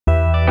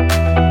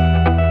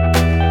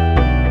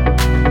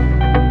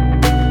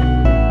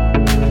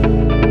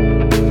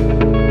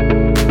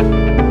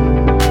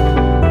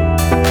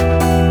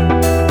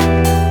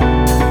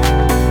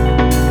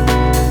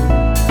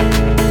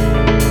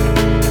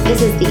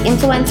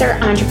Influencer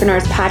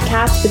Entrepreneurs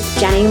Podcast with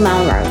Jenny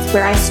Melrose,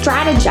 where I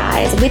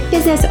strategize with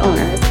business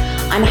owners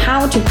on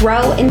how to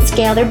grow and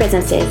scale their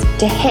businesses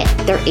to hit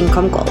their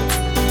income goals.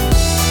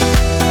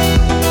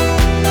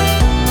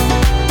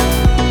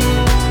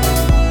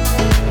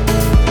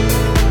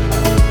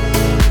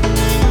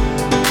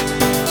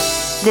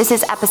 This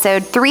is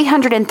episode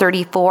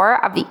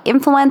 334 of the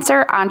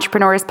Influencer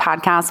Entrepreneurs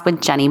Podcast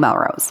with Jenny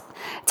Melrose.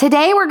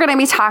 Today, we're going to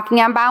be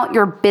talking about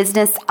your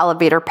business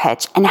elevator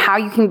pitch and how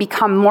you can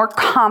become more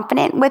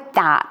confident with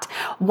that,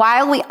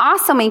 while we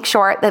also make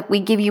sure that we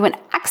give you an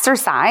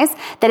exercise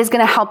that is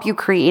going to help you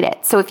create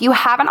it. So if you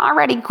haven't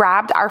already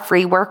grabbed our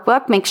free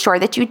workbook, make sure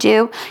that you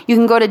do. You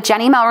can go to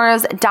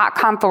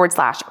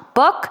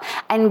jennymelrose.com/book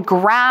and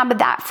grab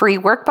that free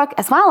workbook,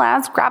 as well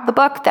as grab the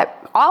book that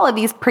all of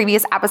these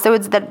previous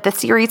episodes that the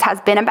series has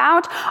been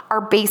about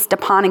are based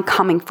upon and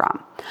coming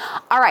from.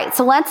 All right,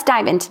 so let's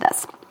dive into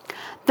this.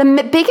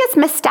 The biggest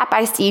misstep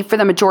I see for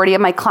the majority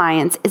of my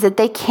clients is that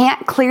they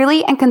can't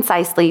clearly and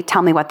concisely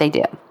tell me what they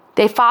do.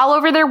 They fall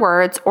over their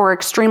words or are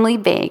extremely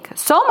vague,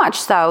 so much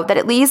so that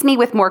it leaves me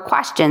with more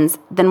questions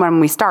than when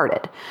we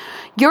started.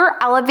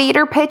 Your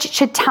elevator pitch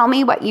should tell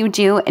me what you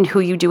do and who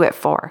you do it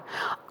for.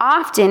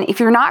 Often, if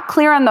you're not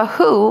clear on the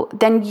who,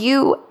 then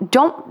you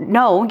don't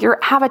know your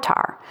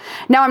avatar.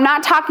 Now, I'm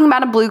not talking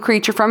about a blue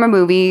creature from a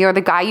movie or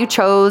the guy you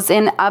chose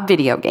in a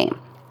video game.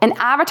 An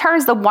avatar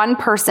is the one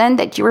person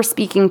that you are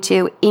speaking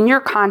to in your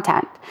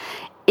content.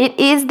 It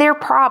is their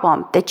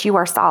problem that you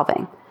are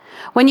solving.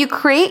 When you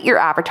create your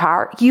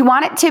avatar, you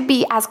want it to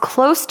be as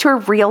close to a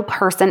real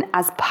person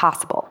as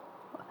possible.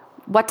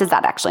 What does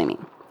that actually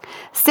mean?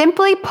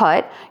 Simply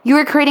put, you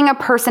are creating a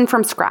person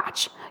from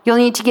scratch. You'll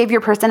need to give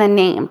your person a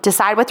name,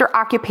 decide what their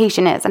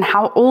occupation is and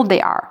how old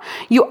they are.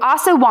 You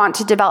also want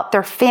to develop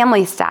their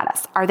family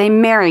status. Are they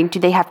married? Do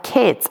they have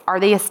kids? Are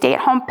they a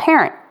stay-at-home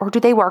parent, or do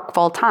they work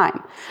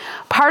full-time?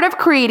 Part of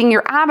creating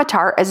your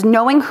avatar is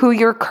knowing who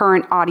your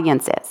current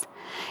audience is.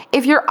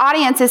 If your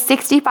audience is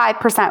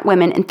 65%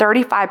 women and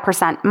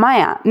 35%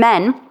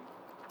 men,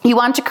 you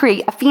want to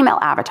create a female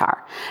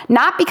avatar,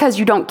 not because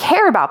you don't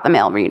care about the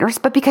male readers,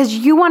 but because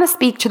you want to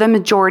speak to the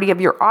majority of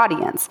your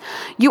audience.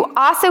 You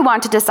also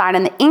want to decide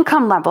on the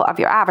income level of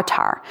your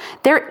avatar.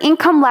 Their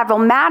income level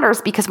matters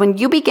because when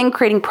you begin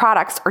creating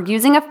products or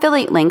using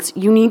affiliate links,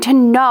 you need to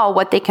know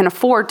what they can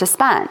afford to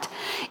spend.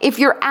 If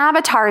your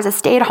avatar is a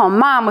stay-at-home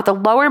mom with a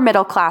lower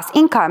middle class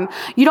income,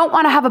 you don't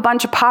want to have a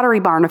bunch of Pottery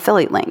Barn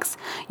affiliate links.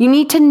 You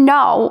need to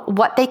know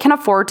what they can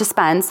afford to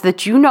spend so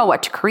that you know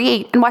what to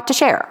create and what to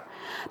share.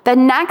 The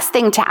next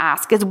thing to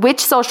ask is, which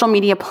social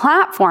media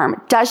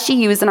platform does she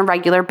use on a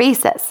regular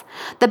basis?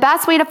 The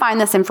best way to find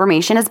this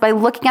information is by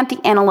looking at the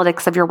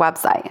analytics of your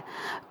website.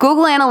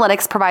 Google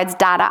Analytics provides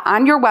data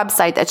on your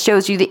website that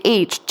shows you the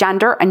age,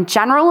 gender, and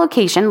general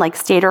location, like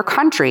state or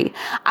country,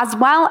 as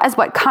well as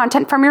what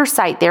content from your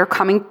site they're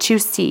coming to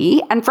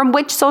see and from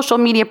which social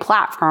media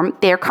platform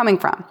they're coming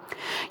from.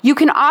 You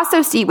can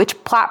also see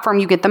which platform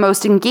you get the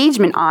most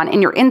engagement on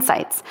in your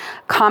insights,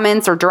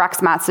 comments, or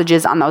direct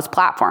messages on those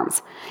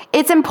platforms.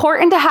 It's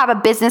important to have a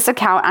business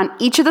account on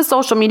each of the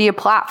social media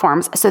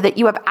platforms so that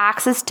you have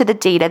access to the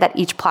data that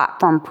each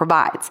platform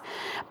provides.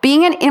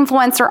 Being an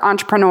influencer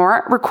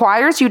entrepreneur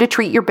requires you to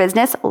treat your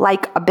business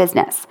like a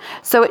business.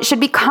 So it should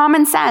be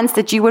common sense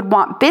that you would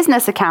want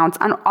business accounts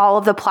on all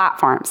of the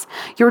platforms.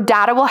 Your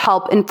data will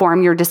help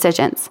inform your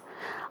decisions.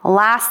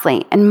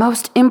 Lastly, and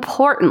most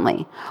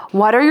importantly,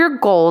 what are your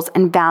goals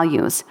and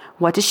values?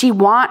 What does she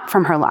want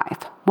from her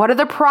life? What are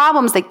the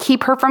problems that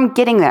keep her from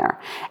getting there?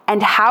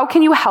 And how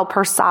can you help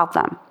her solve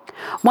them?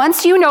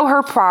 Once you know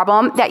her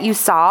problem that you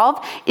solve,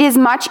 it is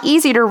much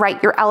easier to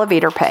write your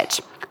elevator pitch.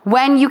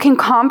 When you can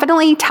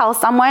confidently tell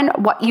someone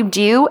what you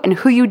do and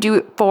who you do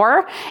it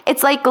for,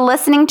 it's like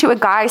listening to a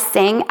guy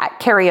sing at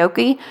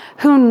karaoke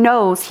who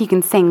knows he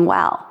can sing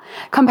well,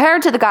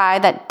 compared to the guy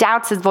that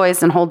doubts his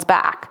voice and holds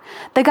back.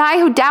 The guy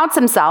who doubts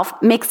himself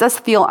makes us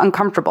feel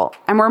uncomfortable,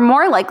 and we're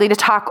more likely to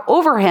talk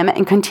over him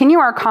and continue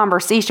our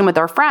conversation with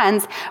our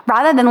friends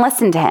rather than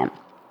listen to him.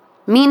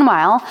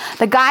 Meanwhile,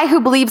 the guy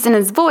who believes in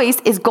his voice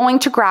is going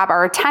to grab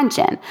our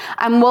attention,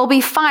 and we'll be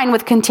fine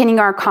with continuing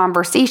our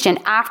conversation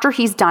after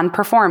he's done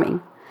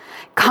performing.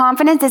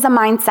 Confidence is a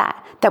mindset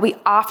that we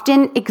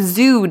often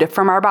exude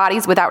from our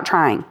bodies without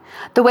trying.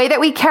 The way that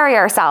we carry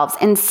ourselves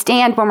and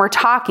stand when we're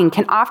talking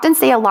can often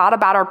say a lot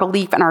about our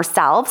belief in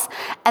ourselves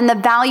and the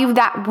value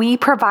that we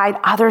provide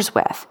others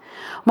with.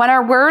 When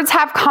our words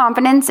have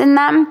confidence in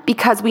them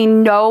because we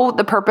know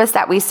the purpose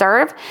that we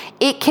serve,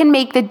 it can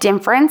make the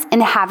difference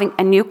in having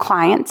a new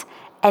client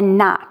and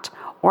not,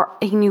 or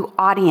a new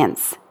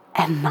audience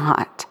and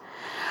not.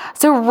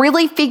 So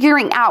really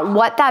figuring out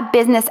what that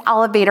business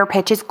elevator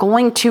pitch is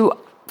going to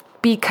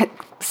be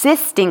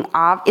consisting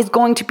of is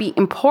going to be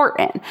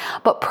important.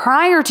 But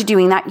prior to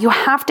doing that, you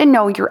have to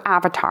know your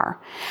avatar.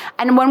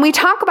 And when we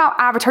talk about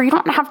avatar, you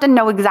don't have to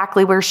know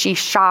exactly where she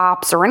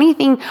shops or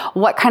anything,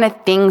 what kind of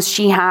things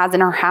she has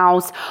in her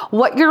house.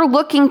 What you're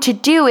looking to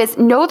do is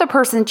know the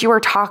person that you are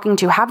talking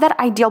to, have that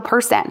ideal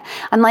person.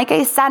 And like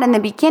I said in the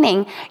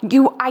beginning,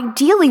 you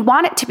ideally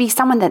want it to be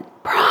someone that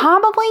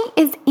probably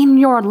is in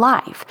your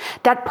life,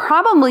 that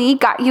probably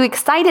got you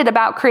excited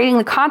about creating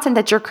the content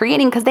that you're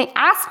creating because they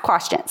ask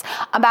questions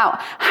about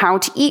how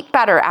to eat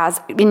better,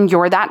 as in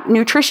you're that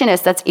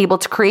nutritionist that's able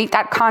to create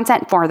that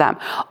content for them.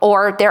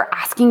 Or they're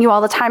asking you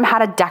all the time how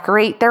to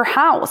decorate their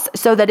house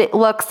so that it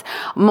looks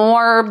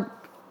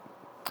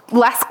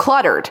less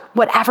cluttered,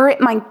 whatever it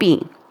might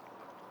be.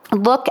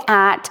 Look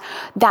at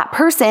that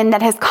person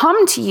that has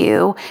come to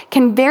you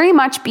can very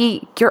much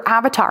be your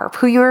avatar of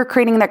who you're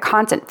creating that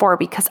content for,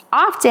 because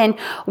often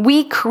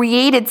we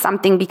created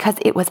something because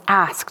it was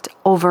asked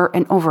over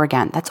and over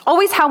again. That's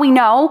always how we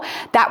know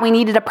that we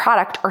needed a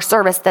product or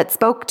service that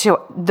spoke to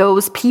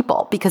those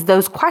people, because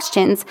those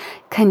questions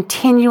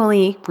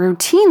continually,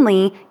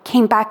 routinely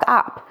came back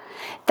up.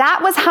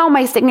 That was how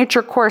my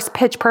signature course,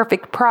 Pitch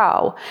Perfect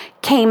Pro,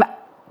 came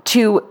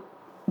to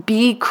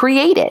be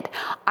created.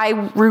 I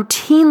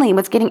routinely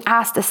was getting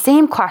asked the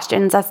same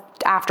questions as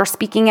after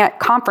speaking at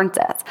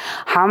conferences.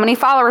 How many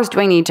followers do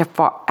I need to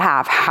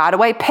have? How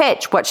do I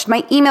pitch? What should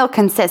my email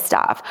consist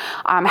of?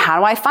 How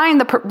do I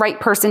find the right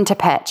person to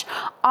pitch?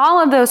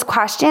 All of those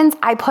questions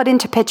I put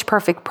into Pitch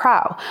Perfect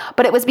Pro,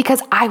 but it was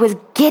because I was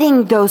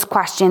getting those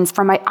questions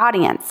from my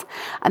audience.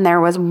 And there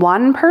was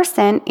one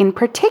person in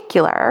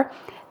particular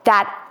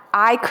that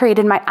I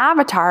created my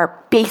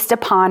avatar based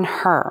upon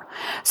her,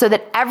 so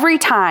that every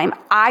time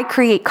I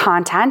create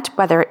content,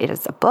 whether it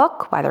is a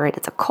book, whether it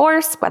is a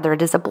course, whether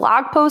it is a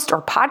blog post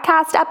or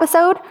podcast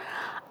episode,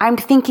 I'm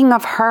thinking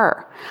of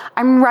her.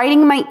 I'm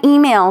writing my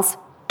emails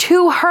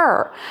to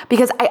her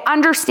because I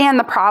understand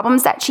the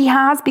problems that she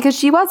has, because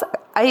she was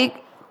a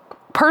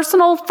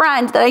personal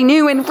friend that I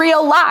knew in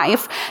real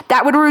life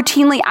that would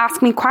routinely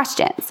ask me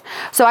questions.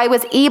 So I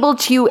was able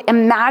to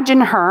imagine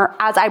her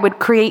as I would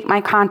create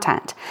my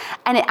content.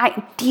 And it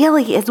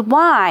ideally is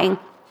why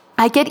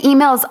I get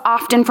emails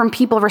often from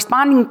people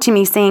responding to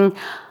me saying,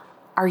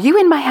 "Are you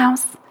in my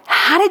house?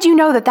 How did you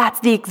know that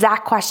that's the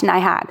exact question I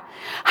had?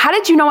 How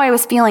did you know I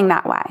was feeling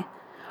that way?"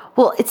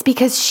 Well, it's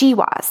because she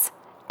was,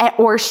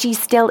 or she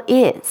still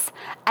is.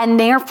 And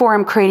therefore,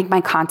 I'm creating my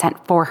content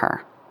for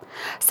her.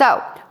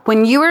 So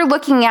when you are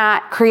looking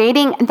at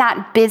creating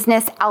that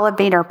business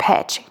elevator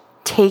pitch,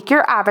 take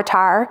your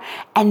avatar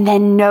and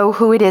then know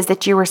who it is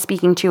that you are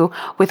speaking to,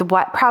 with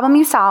what problem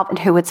you solve and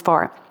who it's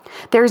for.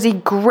 There's a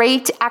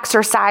great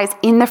exercise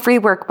in the free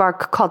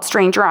workbook called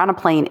Stranger on a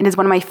Plane. It is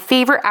one of my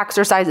favorite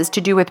exercises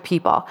to do with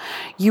people.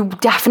 You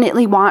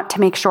definitely want to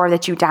make sure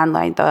that you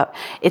download it.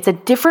 It's a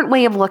different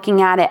way of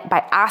looking at it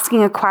by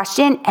asking a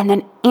question and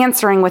then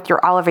answering with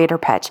your elevator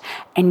pitch.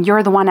 And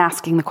you're the one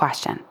asking the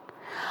question.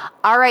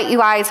 All right, you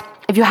guys,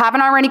 if you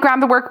haven't already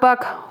grabbed the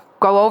workbook,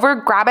 go over,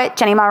 grab it,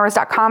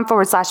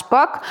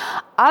 JennyMelrose.com/book.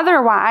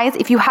 Otherwise,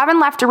 if you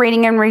haven't left a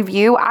rating and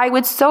review, I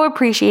would so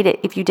appreciate it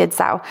if you did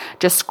so.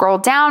 Just scroll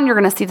down. You're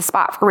going to see the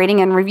spot for rating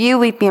and review.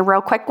 Leave me a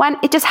real quick one.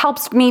 It just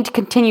helps me to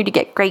continue to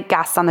get great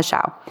guests on the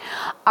show.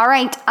 All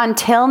right,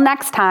 until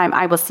next time,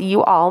 I will see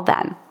you all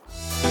then.